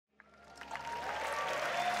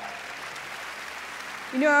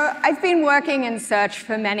You know, I've been working in search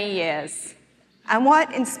for many years, and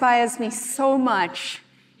what inspires me so much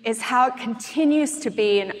is how it continues to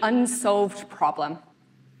be an unsolved problem.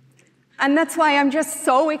 And that's why I'm just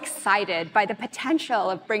so excited by the potential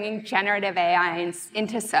of bringing generative AI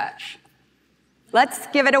into search. Let's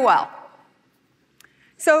give it a whirl.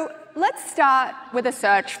 So let's start with a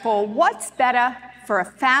search for what's better for a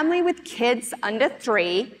family with kids under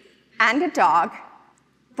 3 and a dog,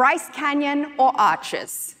 Bryce Canyon or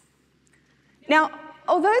Arches. Now,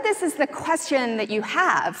 although this is the question that you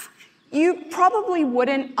have, you probably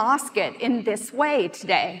wouldn't ask it in this way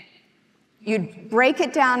today. You'd break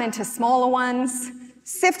it down into smaller ones,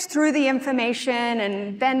 sift through the information,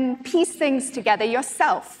 and then piece things together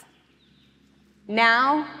yourself.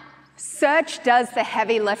 Now, search does the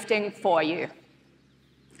heavy lifting for you.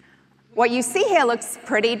 What you see here looks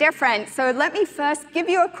pretty different, so let me first give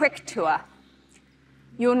you a quick tour.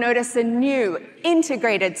 You'll notice a new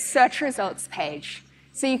integrated search results page,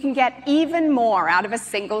 so you can get even more out of a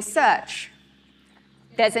single search.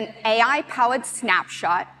 There's an AI-powered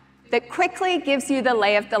snapshot that quickly gives you the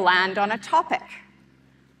lay of the land on a topic.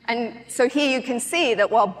 And so here you can see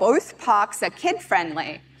that while both parks are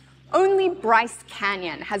kid-friendly, only Bryce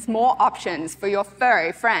Canyon has more options for your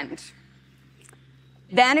furry friend.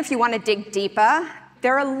 Then, if you want to dig deeper,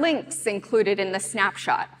 there are links included in the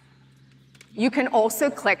snapshot. You can also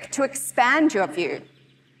click to expand your view,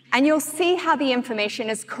 and you'll see how the information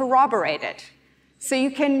is corroborated. So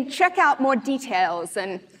you can check out more details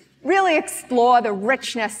and really explore the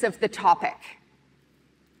richness of the topic.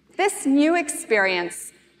 This new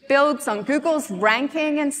experience builds on Google's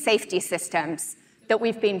ranking and safety systems that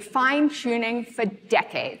we've been fine-tuning for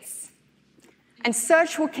decades. And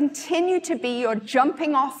search will continue to be your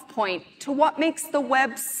jumping-off point to what makes the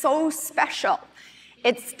web so special.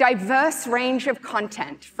 Its diverse range of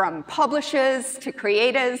content, from publishers to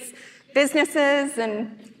creators, businesses,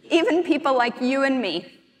 and even people like you and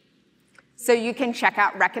me. So you can check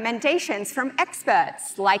out recommendations from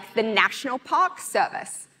experts like the National Park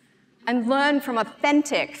Service and learn from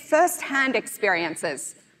authentic, first-hand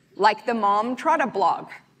experiences like the Mom Trotter blog.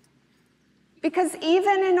 Because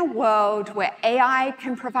even in a world where AI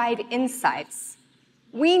can provide insights,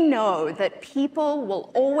 we know that people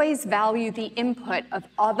will always value the input of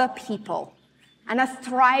other people, and a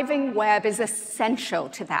thriving web is essential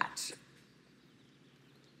to that.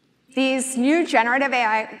 These new generative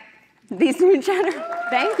AI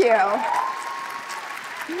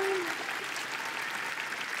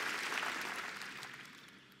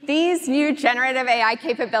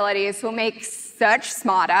capabilities will make search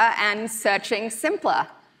smarter and searching simpler.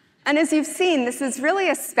 And as you've seen, this is really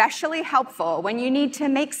especially helpful when you need to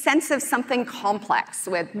make sense of something complex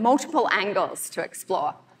with multiple angles to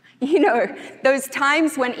explore. You know, those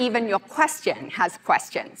times when even your question has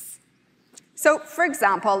questions. So, for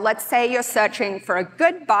example, let's say you're searching for a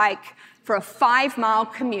good bike for a 5-mile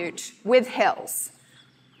commute with hills.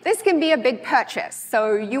 This can be a big purchase,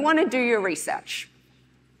 so you want to do your research.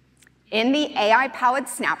 In the AI-powered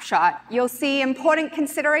snapshot, you'll see important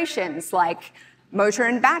considerations like motor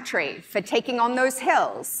and battery for taking on those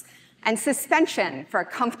hills, and suspension for a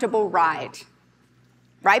comfortable ride.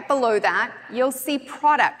 Right below that, you'll see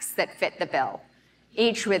products that fit the bill,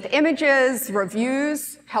 each with images,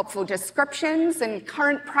 reviews, helpful descriptions, and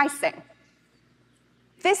current pricing.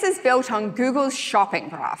 This is built on Google's shopping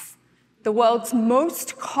graph, the world's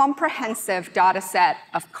most comprehensive data set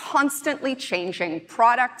of constantly changing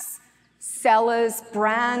products, sellers,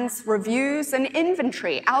 brands, reviews, and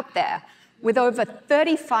inventory out there, with over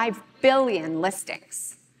 35 billion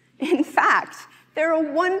listings. In fact, there are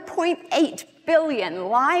 1.8 billion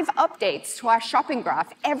live updates to our shopping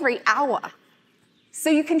graph every hour. So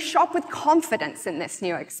you can shop with confidence in this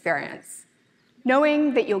new experience,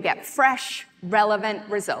 knowing that you'll get fresh, relevant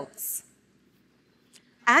results.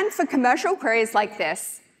 And for commercial queries like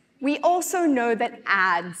this, we also know that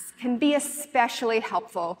ads can be especially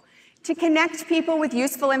helpful to connect people with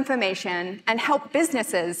useful information and help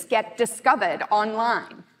businesses get discovered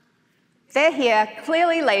online. They're here,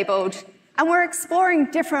 clearly labeled, and we're exploring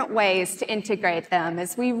different ways to integrate them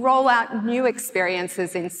as we roll out new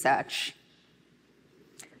experiences in search.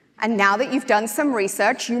 And now that you've done some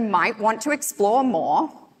research, you might want to explore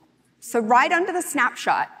more. So right under the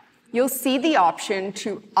snapshot, you'll see the option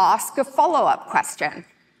to ask a follow-up question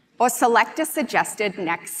or select a suggested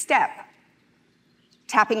next step.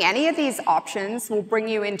 Tapping any of these options will bring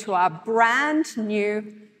you into our brand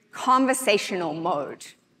new conversational mode.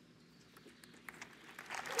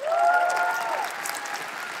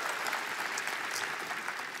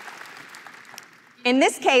 In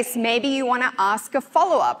this case, maybe you want to ask a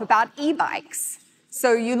follow-up about e-bikes.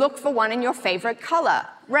 So you look for one in your favorite color,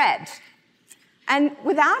 red. And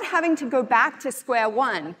without having to go back to square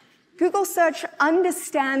one, Google Search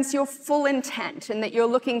understands your full intent and that you're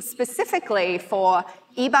looking specifically for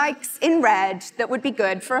e-bikes in red that would be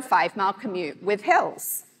good for a 5-mile commute with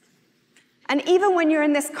hills. And even when you're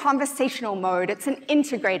in this conversational mode, it's an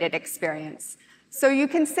integrated experience. So you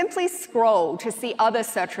can simply scroll to see other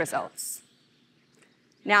search results.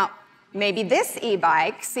 Now, maybe this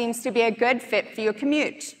e-bike seems to be a good fit for your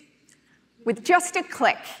commute. With just a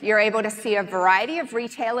click, you're able to see a variety of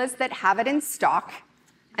retailers that have it in stock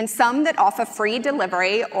and some that offer free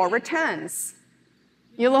delivery or returns.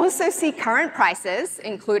 You'll also see current prices,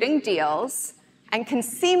 including deals, and can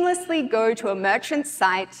seamlessly go to a merchant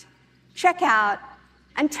site, check out,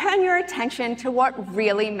 and turn your attention to what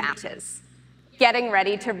really matters, getting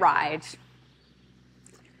ready to ride.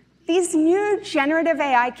 These new generative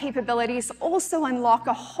AI capabilities also unlock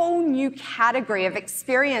a whole new category of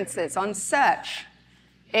experiences on search.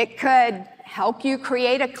 It could help you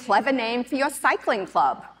create a clever name for your cycling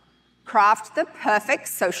club, craft the perfect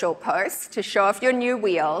social post to show off your new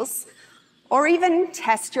wheels, or even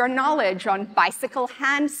test your knowledge on bicycle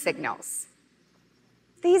hand signals.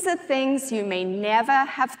 These are things you may never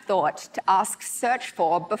have thought to ask search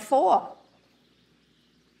for before.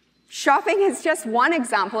 Shopping is just one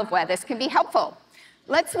example of where this can be helpful.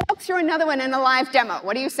 Let's walk through another one in a live demo.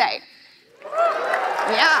 What do you say?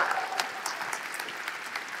 Yeah.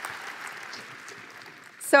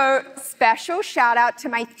 So, special shout out to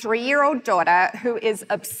my 3-year-old daughter who is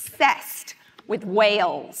obsessed with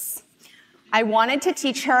whales. I wanted to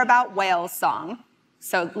teach her about whale song,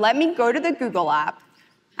 so let me go to the Google app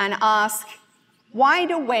and ask, why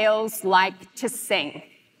do whales like to sing?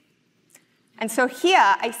 And so here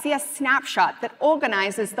I see a snapshot that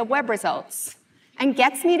organizes the web results and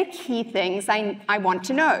gets me to key things I want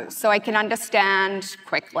to know, so I can understand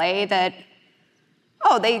quickly that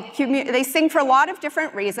they sing for a lot of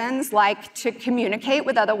different reasons, like to communicate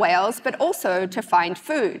with other whales, but also to find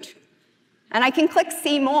food. And I can click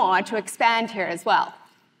See More to expand here as well.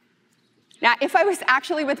 Now, if I was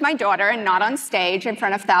actually with my daughter and not on stage in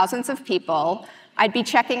front of thousands of people, I'd be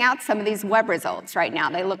checking out some of these web results right now.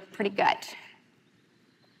 They look pretty good.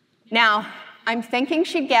 Now, I'm thinking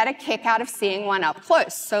she'd get a kick out of seeing one up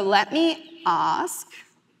close, so let me ask,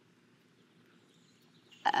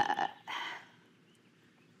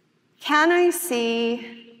 can I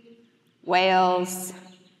see whales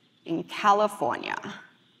in California?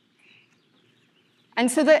 And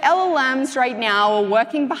so the LLMs right now are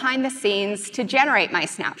working behind the scenes to generate my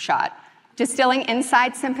snapshot, distilling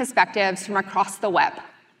insights and perspectives from across the web.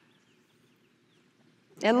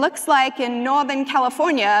 It looks like in Northern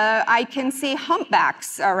California, I can see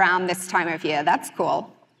humpbacks around this time of year. That's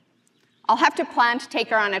cool. I'll have to plan to take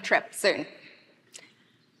her on a trip soon.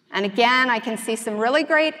 And again, I can see some really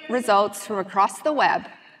great results from across the web.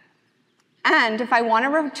 And if I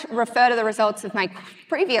want to refer to the results of my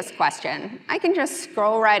previous question, I can just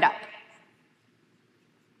scroll right up.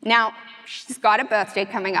 Now, she's got a birthday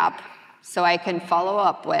coming up, so I can follow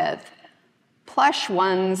up with plush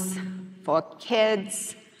ones for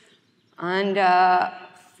kids under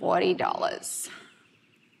 $40.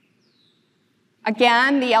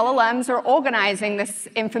 Again, the LLMs are organizing this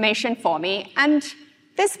information for me, and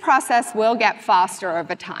this process will get faster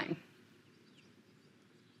over time.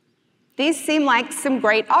 These seem like some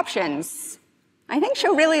great options. I think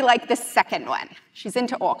she'll really like the second one. She's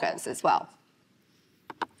into orcas as well.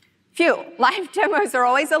 Phew, live demos are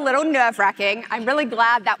always a little nerve-wracking. I'm really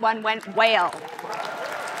glad that one went whale.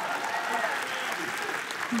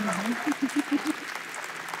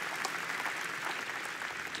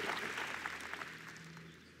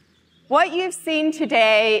 What you've seen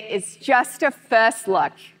today is just a first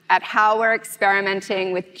look at how we're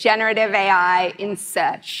experimenting with generative AI in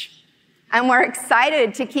search. And we're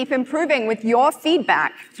excited to keep improving with your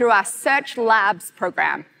feedback through our Search Labs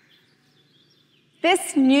program.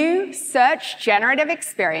 This new search generative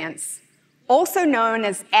experience, also known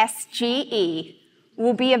as SGE,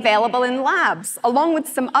 will be available in labs along with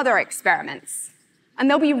some other experiments. And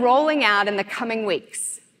they'll be rolling out in the coming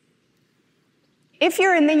weeks. If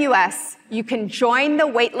you're in the US, you can join the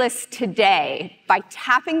waitlist today by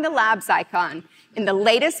tapping the labs icon in the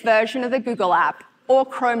latest version of the Google app or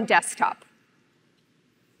Chrome desktop.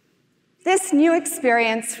 This new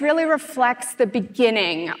experience really reflects the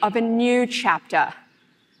beginning of a new chapter,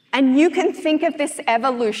 and you can think of this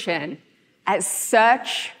evolution as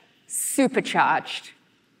search supercharged.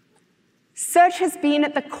 Search has been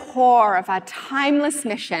at the core of our timeless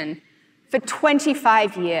mission for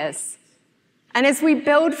 25 years, and as we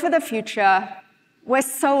build for the future, We're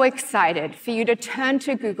so excited for you to turn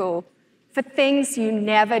to Google for things you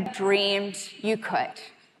never dreamed you could.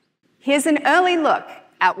 Here's an early look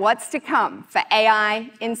at what's to come for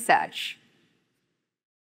AI in search.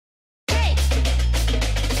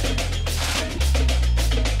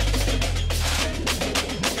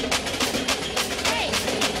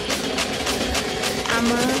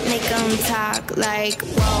 I'ma make them talk like,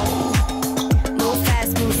 whoa. Move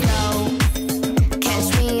fast, move slow.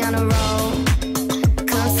 Catch me on a roll.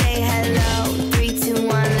 Come say hello. 3, 2, 1,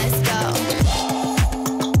 let's go.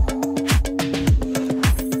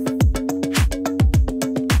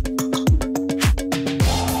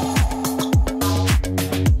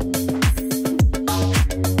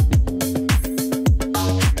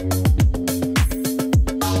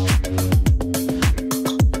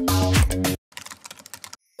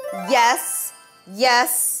 Yes,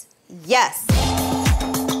 yes, yes.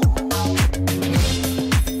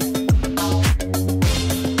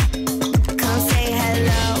 Come say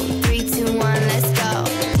hello. 3, 2, 1, let's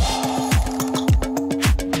go.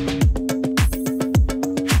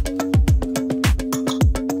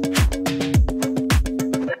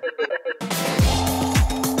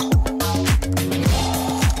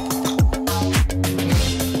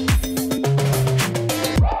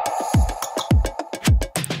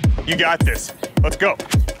 You got this. Let's go.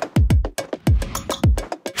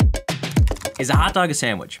 Is a hot dog a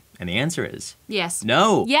sandwich? And the answer is Yes.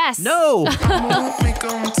 no. Yes. No. I'ma make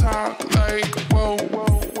 'em talk like, whoa, whoa,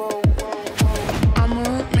 whoa, whoa, whoa.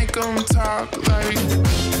 I'ma make 'em talk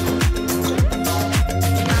like.